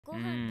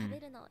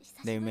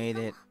They made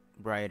it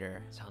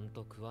brighter. ちゃん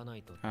と食わな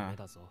いとダメ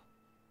だぞ。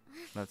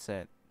 That's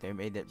it. They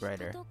made it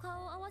brighter.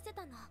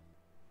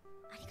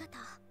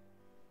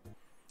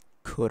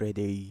 これ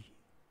でいい。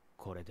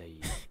これでい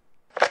い。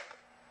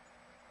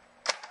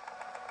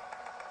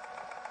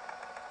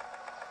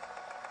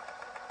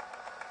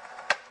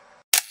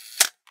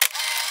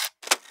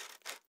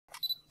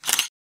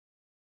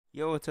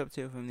Yo, what's up,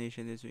 TFM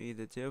Nation? It's me,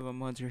 the TFM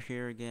Hunter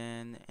here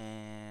again,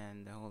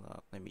 and hold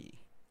up, let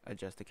me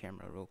adjust the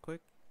camera real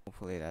quick.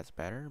 Hopefully that's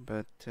better,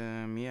 but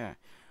yeah.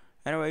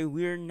 Anyway,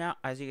 we're now,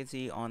 as you can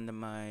see on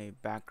my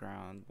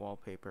background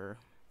wallpaper,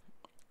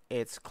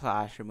 it's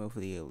Clash of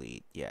the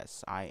Elite.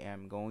 Yes, I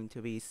am going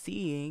to be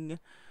seeing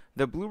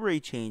the Blu-ray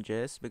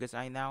changes because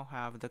I now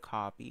have the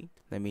copy.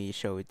 Let me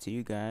show it to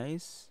you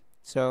guys.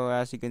 So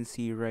as you can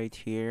see right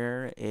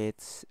here,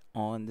 it's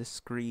on the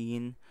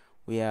screen.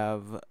 We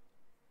have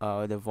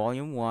the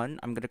volume 1.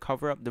 I'm gonna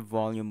cover up the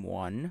volume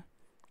 1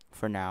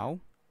 for now.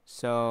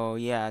 So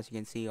yeah, as you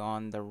can see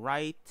on the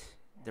right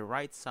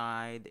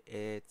side,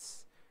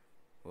 it's,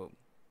 whoa,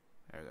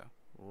 there we go,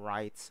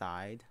 right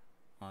side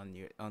on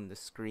the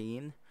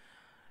screen,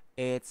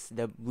 it's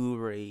the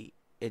Blu-ray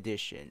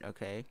edition.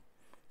 Okay,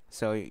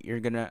 so we're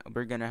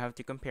gonna have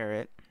to compare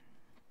it.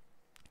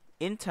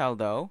 Intel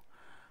though,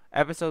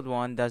 episode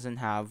 1 doesn't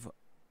have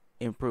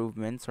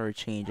improvements or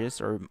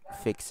changes or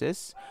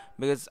fixes,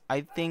 because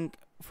I think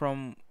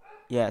from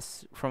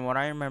what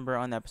I remember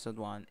on episode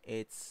 1,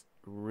 it's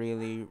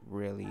really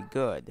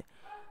good.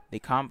 The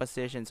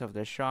compositions of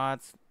the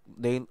shots,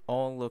 they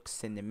all look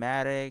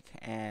cinematic,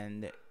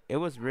 and it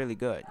was really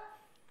good.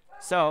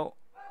 So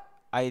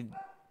I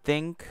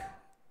think,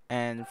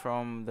 and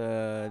from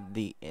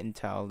the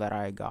intel that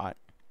I got,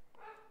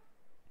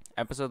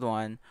 episode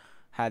 1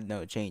 had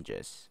no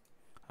changes.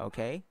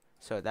 Okay,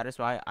 so that is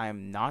why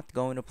I'm not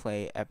going to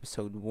play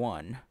episode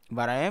 1,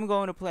 but I am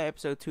going to play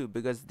episode 2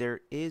 because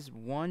there is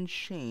one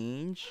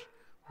change.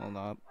 Hold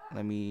up,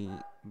 let me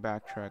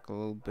backtrack a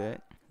little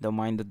bit. Don't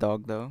mind the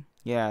dog though.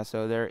 Yeah,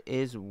 so there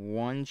is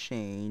one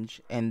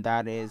change, and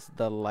that is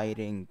the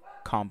lighting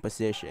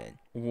composition.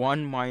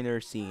 One minor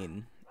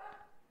scene.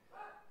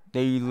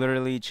 They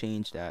literally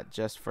changed that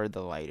just for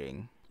the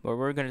lighting. But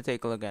we're gonna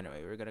take a look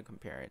anyway. We're gonna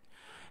compare it.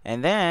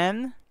 And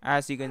then,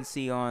 as you can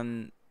see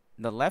on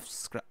the left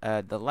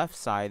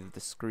side of the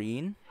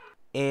screen,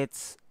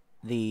 it's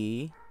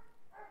the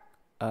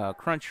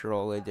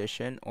Crunchyroll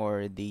edition,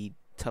 or the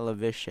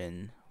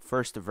television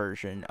first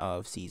version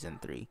of season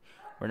 3.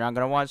 We're not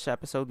gonna watch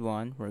episode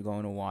 1, we're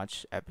going to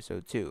watch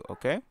episode 2,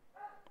 okay?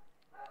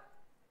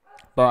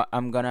 But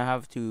I'm gonna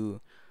have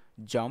to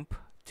jump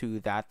to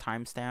that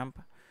timestamp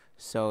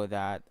so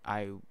that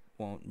I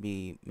won't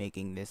be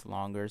making this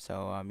longer.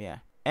 So yeah.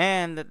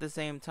 And at the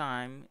same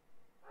time,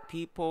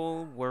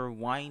 people were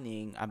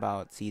whining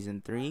about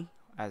season 3,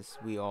 as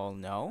we all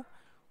know.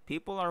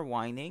 People are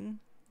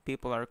whining,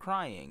 people are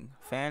crying,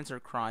 fans are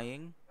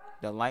crying,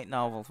 the light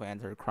novel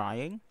fans are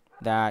crying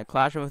that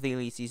Clash of the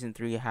Elite season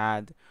 3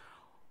 had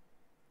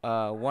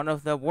one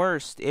of the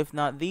worst, if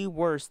not the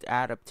worst,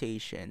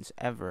 adaptations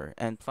ever,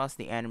 and plus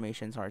the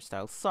animations art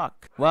style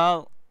suck.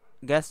 Well,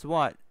 guess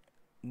what?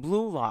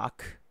 Blue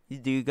Lock.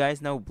 Do you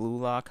guys know Blue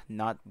Lock?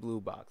 Not Blue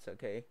Box,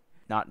 okay?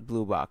 Not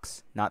Blue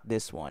Box, not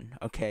this one,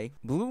 okay?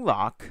 Blue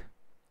Lock,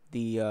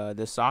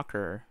 the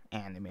soccer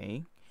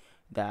anime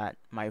that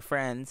my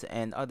friends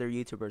and other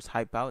YouTubers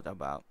hype out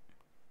about.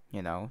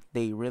 You know,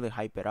 they really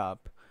hype it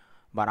up,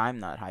 but I'm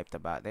not hyped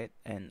about it,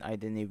 and I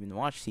didn't even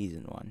watch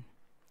season 1.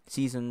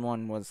 Season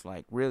 1 was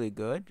like really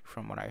good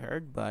from what I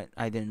heard, but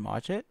I didn't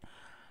watch it.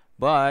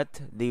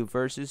 But the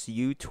versus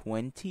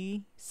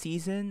U20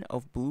 season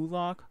of Blue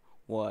Lock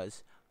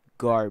was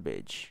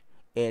garbage.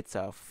 It's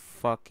a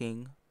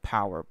fucking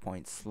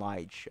PowerPoint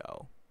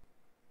slideshow.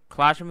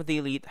 Clash of the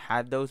Elite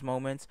had those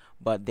moments,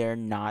 but they're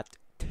not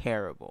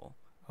terrible,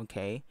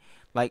 okay?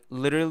 Like,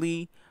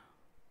 literally,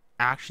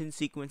 action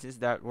sequences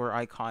that were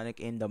iconic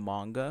in the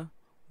manga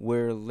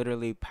were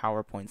literally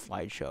PowerPoint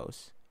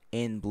slideshows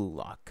in Blue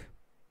Lock.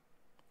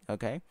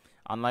 Okay?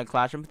 Unlike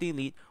Clash of the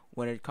Elite,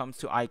 when it comes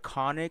to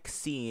iconic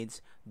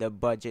scenes, the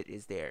budget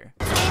is there.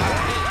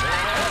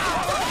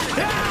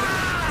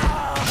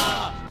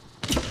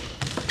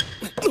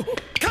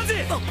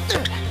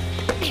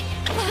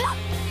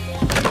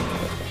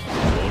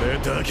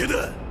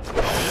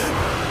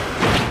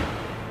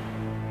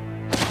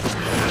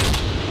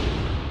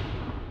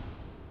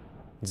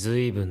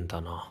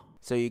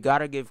 So you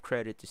gotta give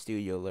credit to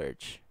Studio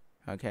Lerche.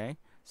 Okay?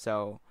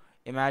 So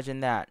imagine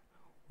that.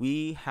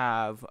 We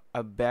have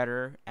a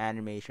better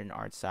animation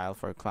art style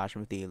for Clash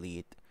of the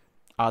Elite.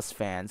 Us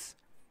fans,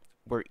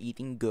 we're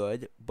eating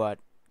good, but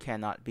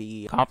cannot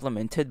be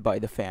complimented by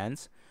the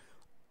fans.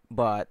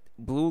 But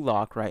Blue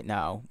Lock right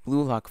now,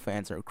 Blue Lock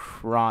fans are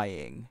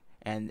crying,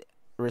 and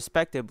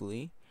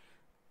respectively,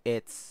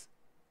 it's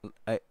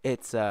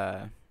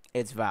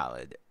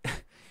valid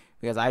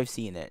because I've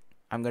seen it.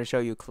 I'm gonna show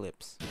you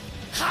clips.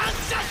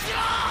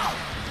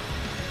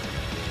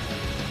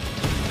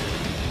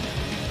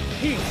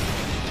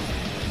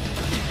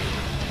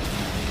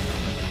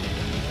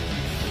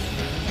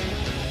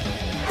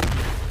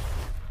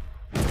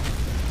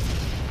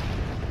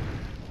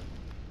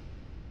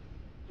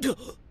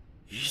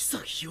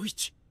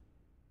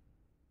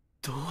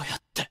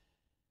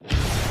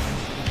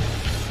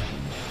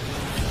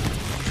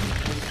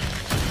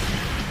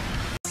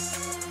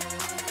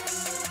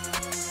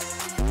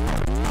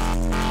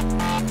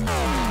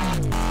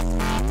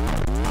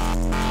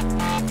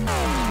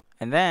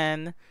 And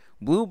then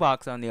Blue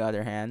Box, on the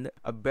other hand,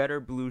 a better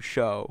blue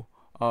show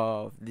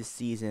of this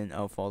season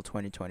of fall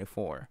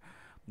 2024.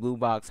 Blue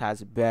Box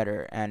has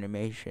better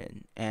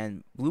animation,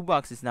 and Blue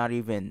Box is not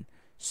even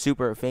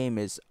super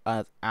famous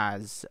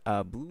as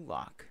Blue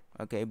Lock.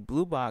 Okay,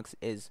 Blue Box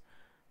is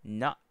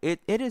not,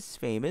 it is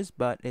famous,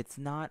 but it's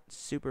not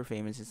super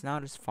famous. It's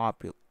not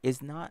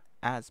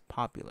as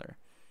popular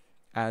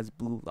as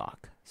Blue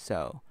Lock.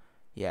 So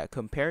yeah,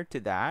 compared to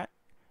that,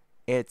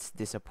 it's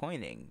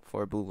disappointing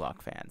for Blue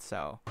Lock fans.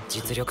 So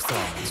実力差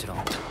はもちろん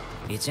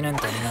1年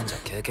と2年じゃ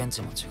経験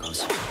値も違う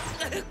し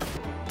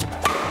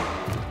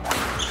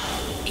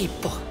一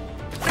歩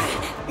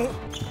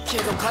け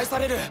ど返さ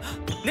れる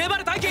粘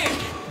る大輝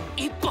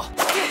一歩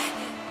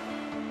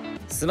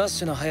スマッ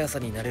シュの速さ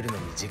に慣れるの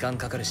に時間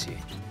かかるし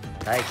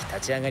大輝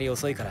立ち上がり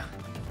遅いから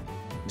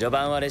序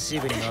盤はレシ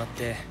ーブに回っ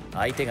て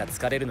相手が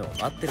疲れるのを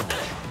待ってるんだ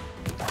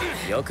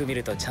よく見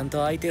るとちゃん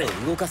と相手を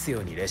動かす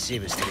ようにレシ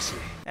ーブしてるし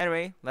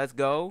Anyway, let's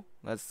go.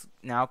 Let's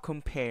now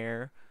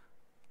compare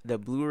the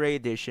Blu-ray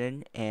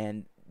edition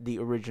and the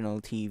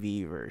original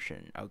TV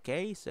version.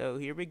 Okay, so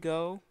here we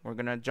go. We're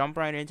gonna jump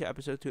right into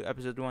episode 2.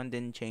 Episode 1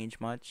 didn't change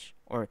much,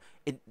 or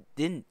it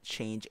didn't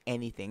change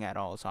anything at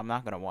all, so I'm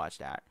not gonna watch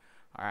that.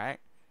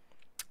 Alright,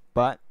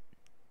 but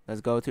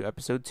let's go to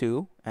episode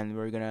 2, and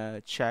we're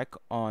gonna check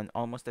on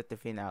almost at the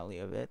finale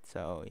of it.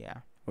 So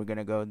yeah, we're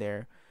gonna go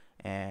there,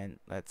 and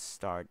let's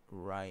start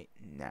right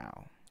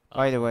now.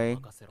 By the way,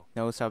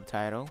 no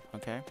subtitle,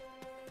 okay,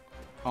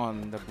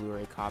 on the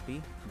Blu-ray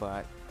copy,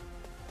 but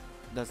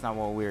that's not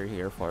what we're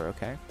here for,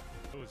 okay?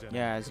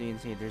 Yeah, as you can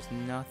see, there's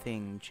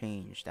nothing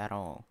changed at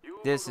all.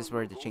 This is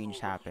where the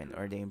change happened,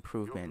 or the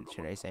improvement,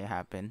 should I say,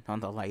 happened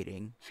on the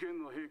lighting.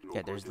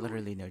 Yeah, there's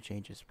literally no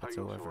changes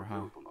whatsoever,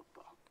 huh?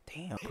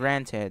 Damn.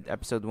 Granted,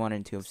 episode 1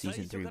 and 2 of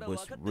season 3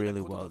 was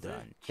really well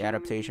done. The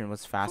adaptation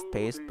was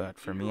fast-paced, but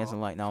for me as a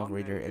light novel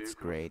reader, it's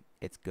great.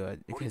 It's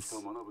good, because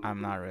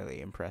I'm not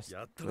really impressed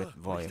with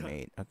Volume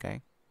 8,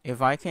 okay?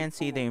 If I can't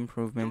see the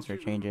improvements or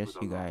changes,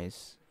 you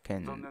guys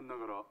can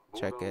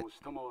check it.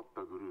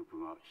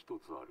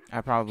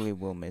 I probably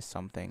will miss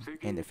something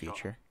in the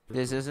future.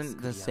 This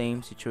isn't the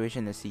same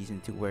situation as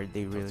season 2 where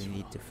they really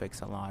need to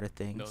fix a lot of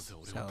things,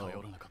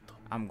 so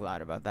I'm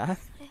glad about that.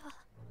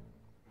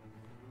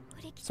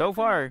 So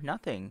far,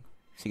 nothing,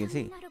 as you can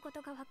see.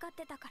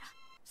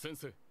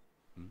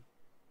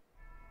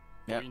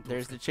 Yep,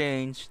 there's the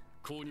change.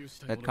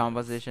 The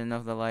composition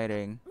of the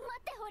lighting.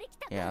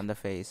 Yeah, on the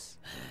face.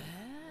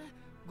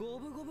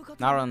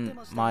 Not on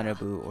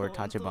Manabu or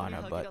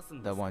Tachibana, but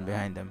the one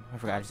behind them. I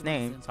forgot his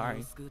name,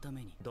 sorry.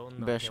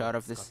 Best shot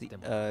of this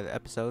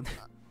episode.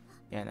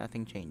 Yeah,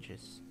 nothing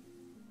changes.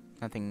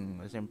 Nothing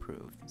was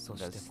improved.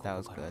 That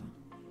was good.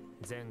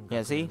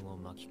 Yeah, see?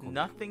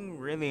 Nothing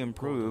really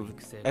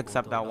improved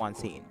except that one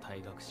scene.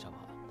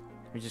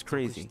 Which is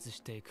crazy.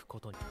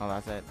 Oh,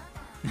 that's it.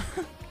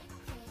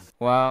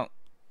 Well,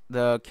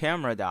 the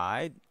camera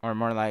died, or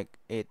more like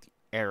it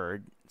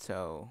errored.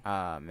 So,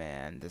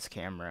 man, this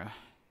camera,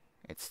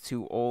 it's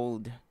too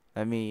old.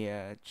 Let me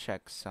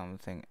check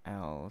something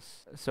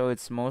else. So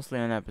it's mostly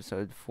on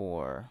episode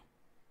 4.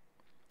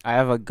 I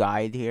have a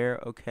guide here,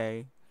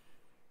 okay,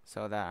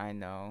 so that I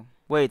know.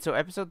 Wait, so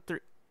episode 3,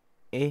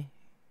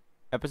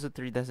 Episode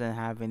 3 doesn't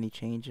have any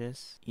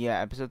changes.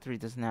 Yeah, episode 3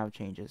 doesn't have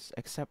changes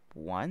except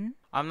one.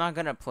 I'm not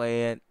gonna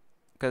play it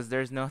because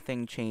there's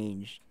nothing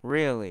changed.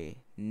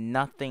 Really,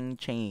 nothing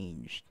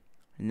changed.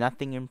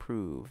 Nothing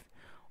improved.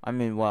 I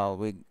mean, well,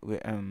 we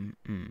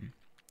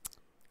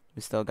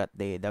still got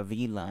the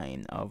V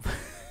line of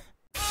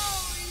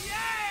oh, yeah!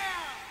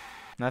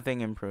 Nothing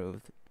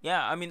improved.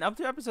 Yeah, I mean, up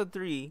to episode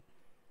 3,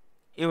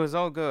 it was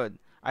all good.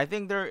 I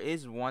think there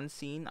is one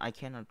scene, I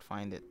cannot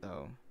find it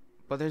though.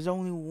 But there's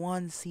only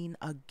one scene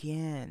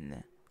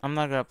again. I'm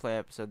not gonna play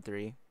episode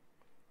 3.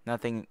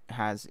 Nothing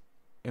has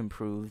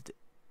improved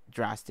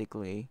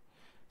drastically.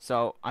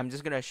 So I'm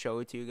just gonna show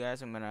it to you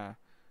guys. I'm gonna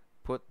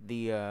put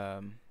the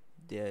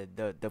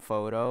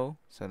photo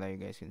so that you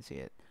guys can see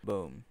it.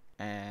 Boom.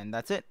 And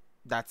that's it.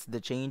 That's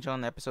the change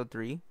on episode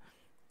 3.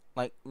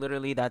 Like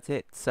literally that's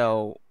it.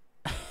 So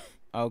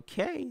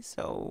okay,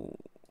 so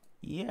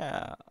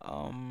yeah,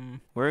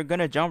 we're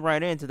gonna jump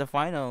right into the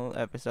final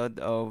episode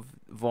of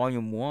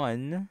volume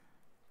 1.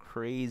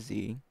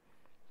 Crazy.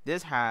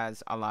 This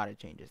has a lot of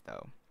changes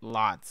though.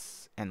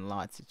 Lots and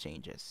lots of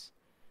changes.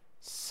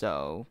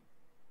 So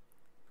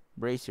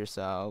brace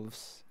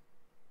yourselves.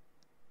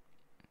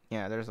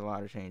 Yeah, there's a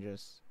lot of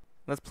changes.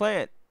 Let's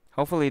play it.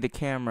 Hopefully the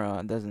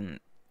camera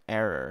doesn't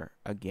error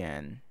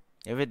again.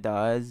 If it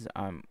does,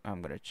 I'm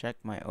gonna check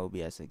my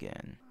OBS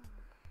again.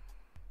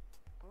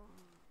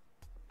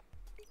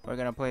 We're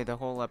gonna play the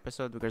whole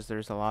episode because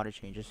there's a lot of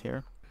changes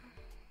here.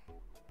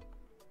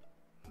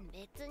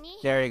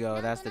 There you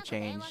go, that's the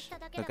change.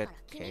 Look at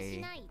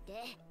Kay.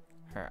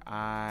 Her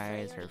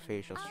eyes, her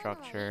facial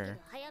structure.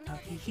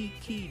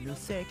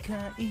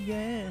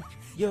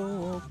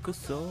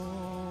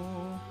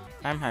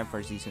 I'm hyped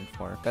for season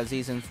 4 because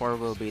season 4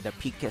 will be the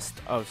peakest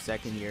of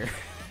second year.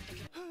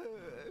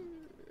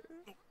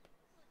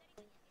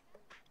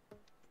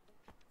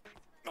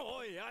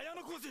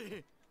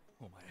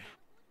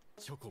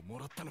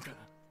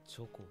 チ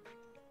ョコ。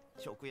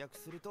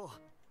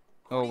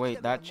 Oh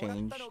wait, that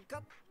changed.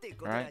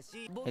 Right?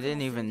 I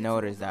didn't even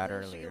notice that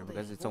earlier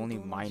because it's only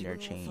minor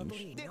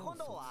change.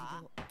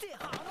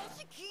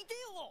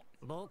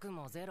 僕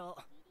もゼロ。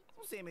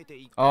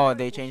 Oh,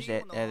 they changed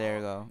it. Yeah, there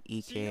you go.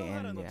 EK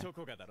and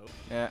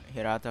yeah,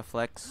 Hirata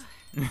flex.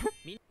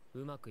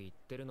 うまくいっ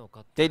てるの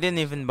か。 They didn't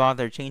even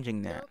bother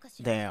changing that.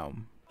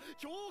 Damn.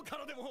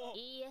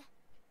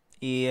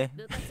 いいえ、 Yeah.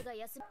 部活が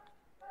休み。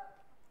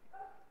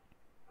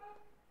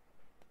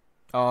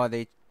 Oh,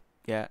 they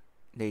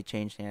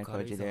changed the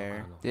Ankoji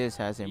there. This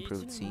has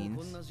improved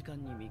scenes.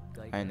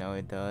 I know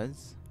it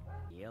does.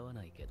 似合わ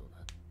ないけど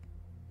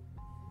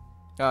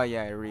な。 Oh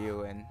yeah,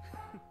 Ryu and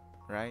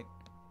right?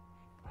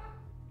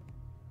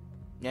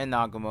 Yeah,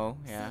 Nagumo,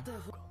 yeah.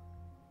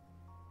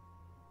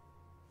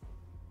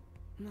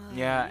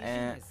 Yeah,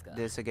 and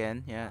this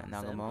again, yeah,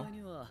 Nagumo.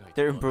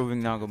 They're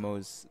improving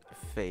Nagumo's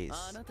face.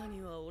 あなた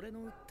には俺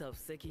の打った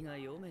布石が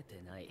読め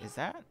てない。 Is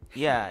that?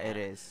 Yeah, it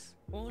is.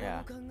 俺 Yeah.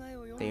 の考え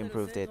を読ん They でる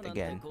improved 生 it 徒なん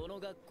て again. この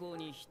学校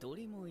に一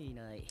人もい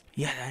ない。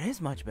 Yeah, that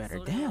is much better.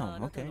 それはあ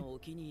Damn, なた okay. のお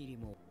気に入り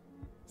も。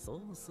そ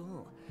うそう。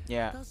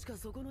 Yeah. 確か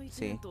そこの一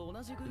年と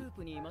同じグルー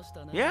プにいまし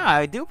たね。 Yeah,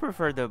 I do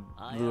prefer the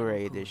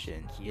Blu-ray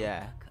edition.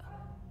 Yeah. か。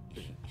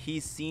 He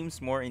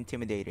seems more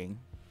intimidating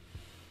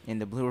in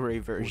the Blu-ray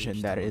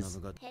version, that is.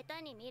 下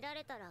手に見ら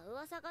れたら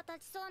噂が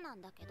立ちそうな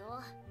んだけど。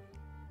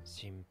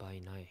心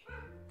配ない。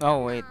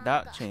 Oh, wait,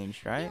 that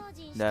changed, right?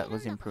 That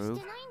was improved.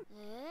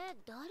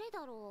 誰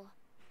だろ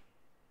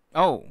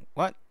Oh,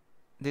 what?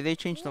 Did they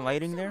change the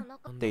lighting there?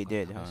 う。 They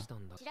did, huh? 調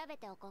べ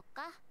ておこっ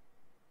か。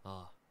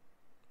ああ、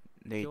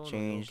 They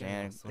changed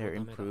and they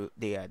improved.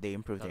 They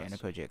improved the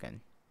Anakoji again.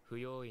 不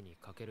用意に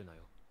かけるな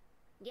よ。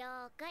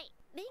了解。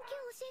勉強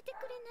教えて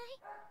く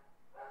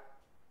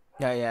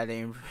れ Yeah,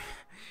 they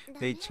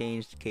ない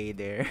changed K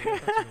there. 俺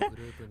たちのグ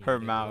ループに Her 入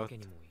れるわけ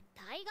にもい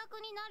大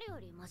学になるよ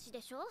りマシで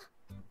しょ。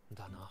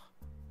だな。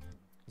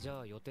じ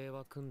ゃあ予定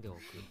は組んでおく。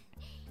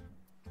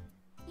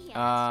い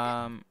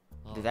や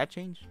Did that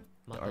change?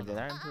 ま Or た did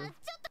な。 that ちょっと improve? 今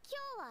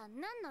日は何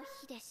の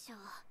日でしょう。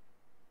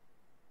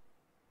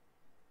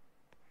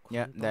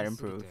 Yeah, 簡 that 単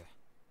すぎ improved. て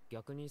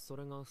逆にそ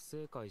れが不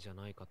正解じゃ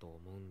ないかと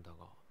思うんだ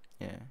が。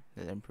 Yeah,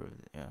 that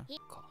improved. Yeah.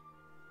 か。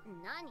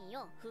何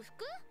よ、不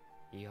服？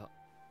いや、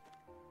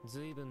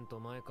ずいぶんと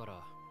前か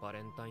らバ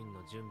レンタイン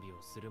の準備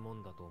をするも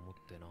んだと思っ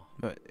てな。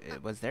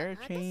 But was there a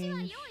私は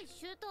change? 用意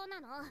周到な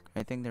の。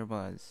 I think there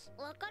was.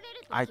 別れ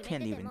ると I 決め can't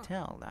てて even も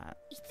tell that.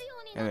 必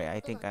要にな Anyway, る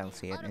I こと think だ I'll って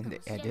see it ある in か the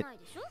もしれ edit. ない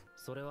でしょ。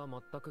それは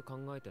全く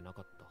考えてな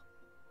かっ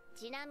た。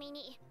ちなみ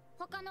に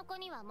他の子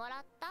にはもら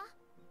った？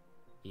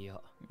い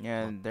や、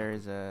 Yeah,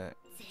 there's a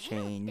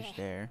change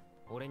there.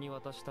 俺に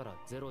渡したら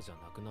ゼロじゃ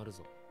なくなる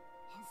ぞ。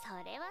そ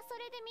れはそ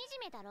れで惨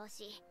めだろう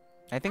し。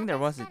 I think there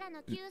was a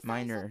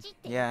minor.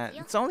 Yeah,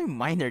 it's only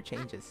minor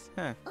changes.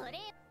 Huh. 俺、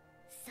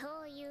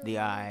そういう The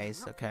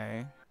eyes,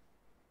 okay.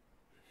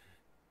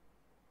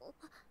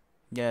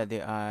 Yeah,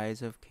 the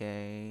eyes of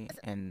Kay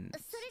and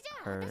それじ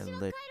ゃあ her 私は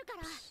帰るか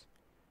ら。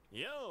 lips.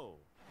 よ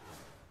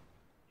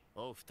ー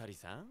お二人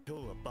さん今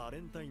日はバレ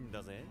ンタイン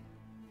だぜ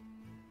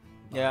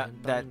Yeah, バレン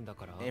タイ that ンだ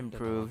から会って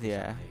たわ improved. けじゃ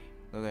Yeah, ない。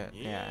 look at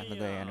いや yeah, い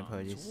look や at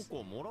チ Anakoji's. ョ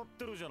コもらっ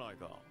てるじゃない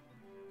か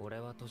俺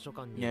は図書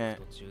館に Yeah,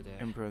 行く途中で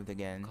improved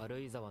again. 軽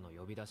井沢の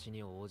呼び出し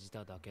に応じ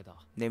ただけだ。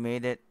 They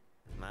made it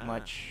まあ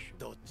much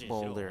どっちにし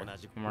ろ bolder, 同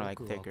じ more よ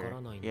like くわか thicker.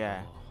 らないんだ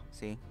Yeah, が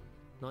see,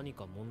 何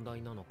か問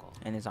題なのか。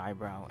 and his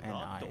eyebrow and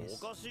だって eyes.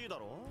 おかしいだ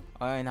ろ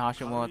Oh, and 軽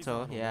井沢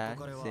Hashimoto. の Yeah,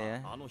 元彼は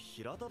yeah, あの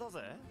平田だぜ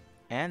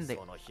and the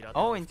その平田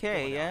Oh, を and 振ってま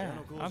K, で yeah, 綾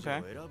野浩二を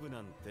okay, 選ぶ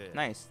なんて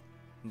nice.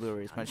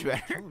 Blu-ray is 単 much 純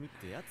に better. 興味っ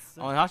てやつ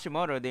さ On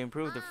Hashimoto, they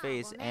improved the Ah,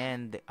 face ごめん。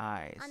 and the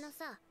eyes. あの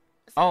さ、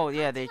 Oh そ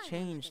れ yeah, 勘違 they いなんだけ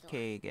changed ど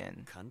K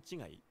again. 勘違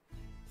い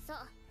そう。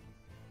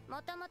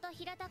もともと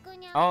平田君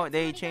に Oh, あげ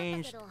they るつも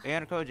りだ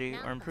った changed けど Anakoji な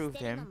or んか improved 捨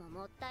てるの him, も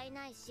もったい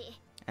ないし、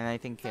 and I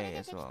think それ K で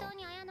as 適 well. 当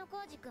に綾野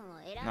浩二君を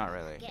選ん Not だだ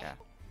really, け。 yeah.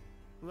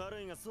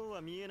 悪いがそう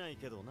は見えない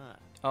けどな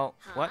Oh,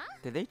 Huh? what?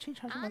 Did they change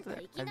あん Hashimoto?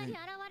 たい I きなり didn't. 現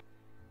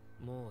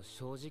れ。もう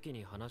正直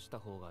に話した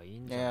方がいい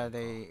んじゃな Yeah, いか。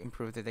 they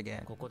improved it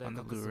again ここで on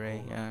the 隠す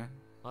Blu-ray. 方が Yeah.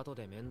 後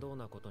で面倒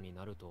なことに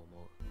なると思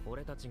う。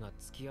俺たちが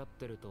付き合っ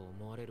てると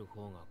思われる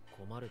方が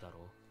困るだろ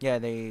う。 Yeah,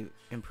 they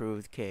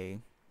improved K.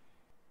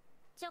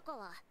 チョコ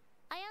は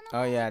綾野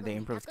Oh 浩 yeah, 二君 they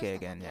に improved 託した K だ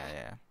け again.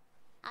 Yeah, yeah.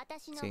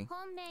 私の See?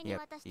 本命に Yep,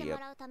 渡しても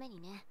らうため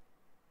にね。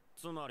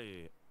つま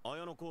り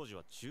綾野浩二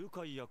は仲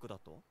介役だ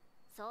と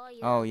そうい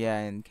う Oh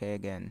yeah, and K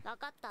again. わ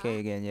かった？ K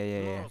again.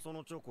 Yeah, な yeah, ら yeah. そ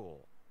のチョコ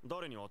を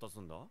誰に渡す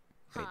んだは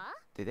あ？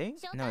 Did they?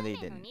 初 No, 対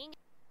they 面の didn't. 人間。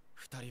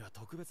二人は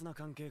特別な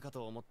関係か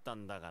と思った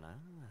んだがな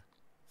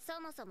そ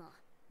もそも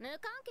無関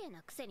係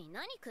なくせに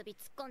何首突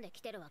っ込んで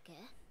きてるわけ？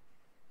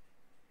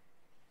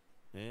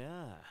い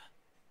や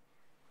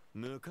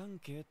無関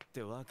係っ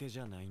てわけじ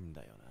ゃないん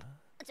だよ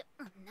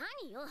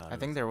何よ？ I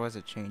think there was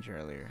a change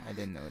earlier. I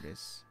didn't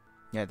notice.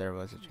 Yeah, there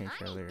was a change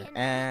何言っ earlier. てん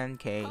の？ And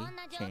K こん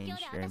な状況で changed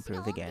or 私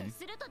が improved OK again.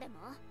 するとでも？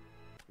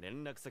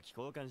連絡先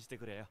交換して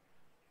くれよ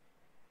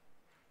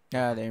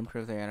Yeah, they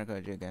improved the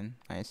Yanokoji again.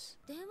 Nice.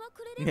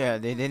 Yeah,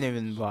 they didn't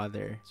even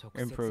bother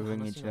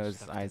improving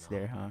Ichino's eyes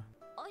there, huh?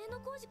 綾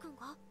小路くん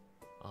が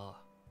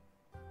あ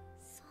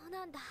そう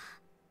なんだ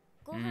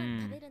ご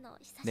飯食べるの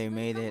久しぶ They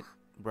り made かも it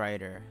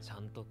brighter. あちゃ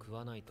んと食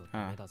わないと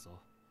ダメだぞ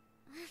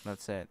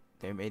That's it.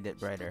 They made it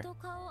人 brighter. と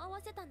顔を合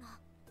わせたの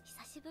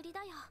久しぶりだ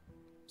よ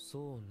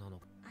そうなの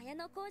か綾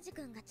小路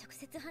くんが直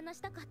接話し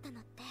たかったの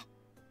って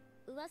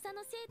噂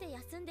のせいで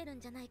休んでるん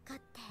じゃないかっ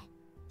て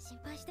心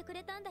配してく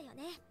れたんだよ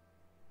ね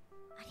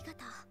ありが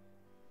と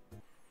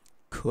う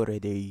これ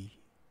でい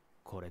い。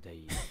これでい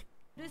いう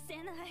るせ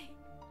えない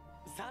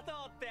佐藤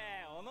って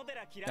小野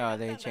寺嫌い Oh, だったん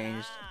だ they な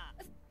changed.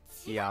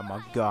 違うわ Yeah, my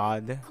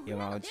god. これはデ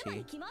マに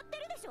Yamauchi. 決まって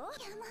るでしょ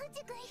山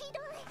内くんひど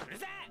いうる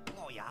せえ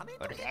もうやめ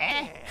とけって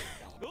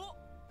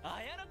お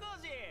綾小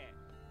路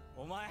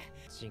お前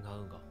違う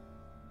が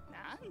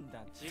なんだ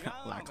違うのか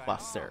よ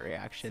Lackluster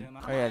reaction.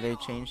 Oh yeah, they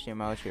changed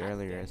Yamauchi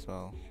earlier as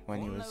well.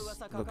 When he was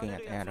looking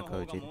at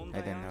Anakoji.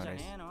 I didn't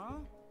notice.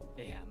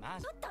 いやマ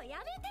ジちょっとや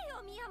めて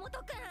よ宮本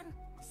くん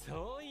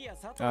そういや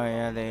佐藤 Oh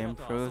yeah, they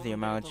improved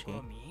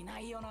Yamauchi. 見な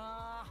いよ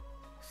な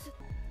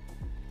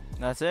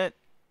That's it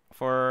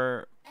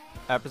for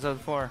episode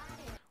 4.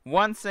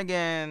 Once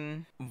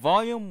again,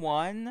 volume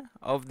 1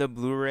 of the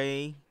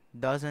Blu-ray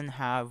doesn't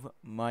have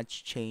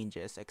much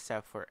changes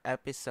except for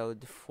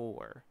episode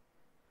 4.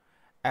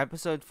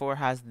 Episode 4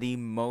 has the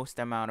most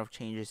amount of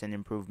changes and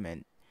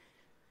improvement.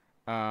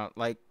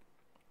 Like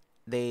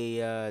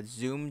they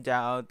zoomed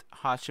out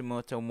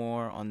Hashimoto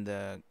more on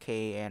the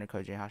Kei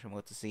Anakoji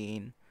Hashimoto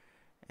scene,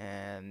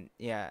 and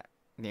yeah,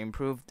 they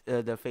improved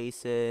the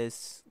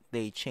faces.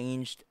 They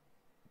changed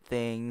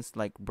things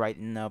like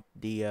brighten up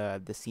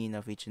the scene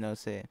of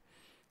Ichinose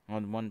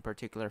on one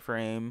particular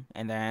frame,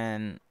 and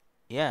then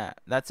yeah,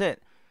 that's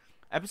it.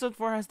 Episode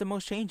 4 has the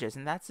most changes,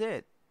 and that's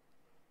it.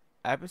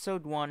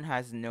 Episode 1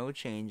 has no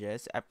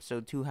changes.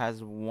 Episode 2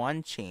 has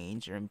one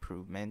change or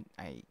improvement,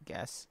 I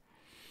guess.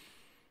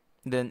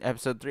 Then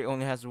episode 3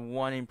 only has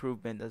one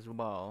improvement as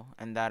well,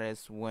 and that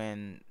is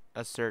when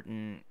a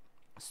certain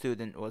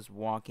student was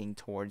walking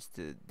towards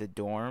the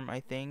dorm,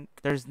 I think.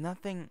 There's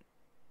nothing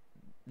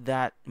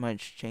that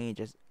much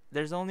changes.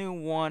 There's only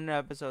one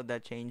episode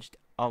that changed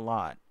a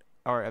lot,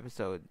 or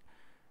episode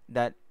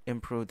that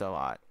improved a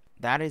lot.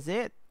 That is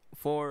it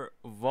for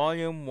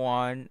volume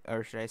 1,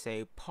 or should I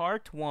say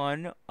part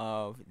 1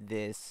 of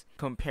this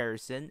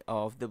comparison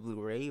of the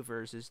Blu-ray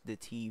versus the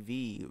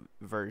TV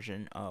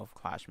version of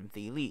Classroom of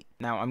the Elite.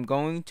 Now I'm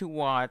going to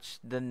watch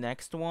the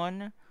next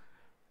one,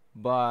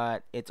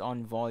 but it's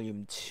on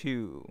volume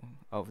 2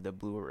 of the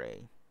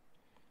Blu-ray.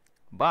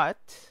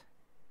 But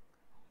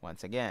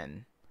once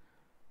again,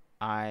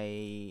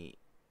 I'm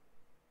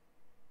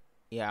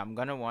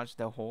gonna watch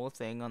the whole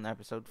thing on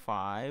episode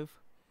 5.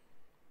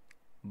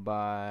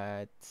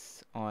 But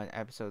on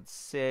episode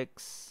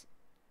 6,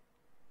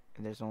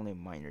 there's only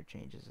minor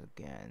changes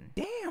again.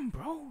 Damn,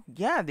 bro.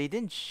 Yeah, they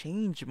didn't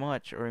change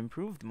much or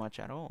improved much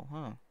at all,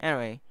 huh?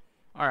 Anyway,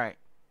 alright.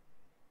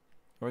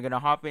 We're gonna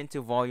hop into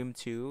volume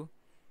 2.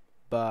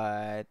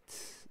 But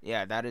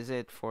yeah, that is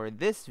it for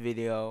this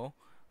video.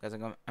 Because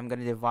I'm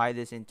gonna divide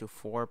this into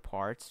 4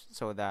 parts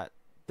so that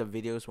the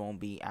videos won't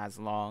be as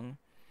long.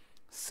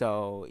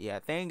 So yeah,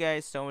 thank you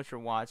guys so much for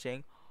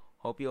watching.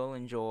 Hope you all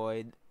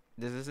enjoyed.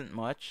 This isn't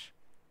much,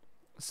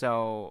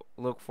 so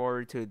look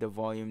forward to the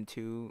volume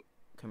 2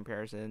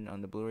 comparison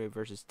on the Blu-ray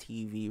versus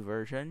TV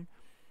version,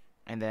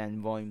 and then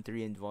volume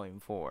 3 and volume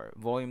 4.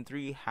 Volume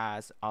 3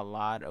 has a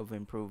lot of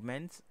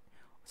improvements,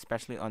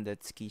 especially on the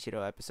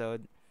Tsukishiro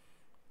episode,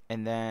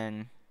 and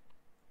then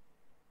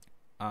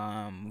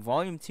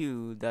volume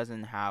 2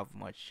 doesn't have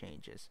much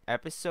changes.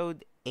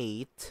 Episode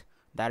 8,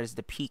 that is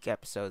the peak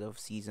episode of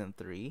season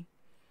 3,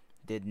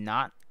 did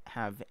not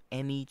have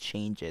any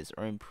changes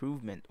or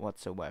improvement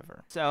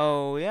whatsoever.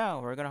 So yeah,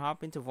 we're gonna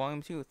hop into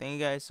volume 2. Thank you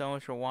guys so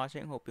much for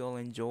watching. Hope you all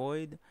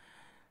enjoyed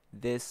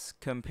this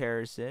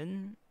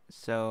comparison.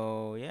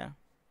 So yeah,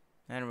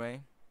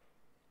 anyway,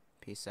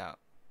 peace out.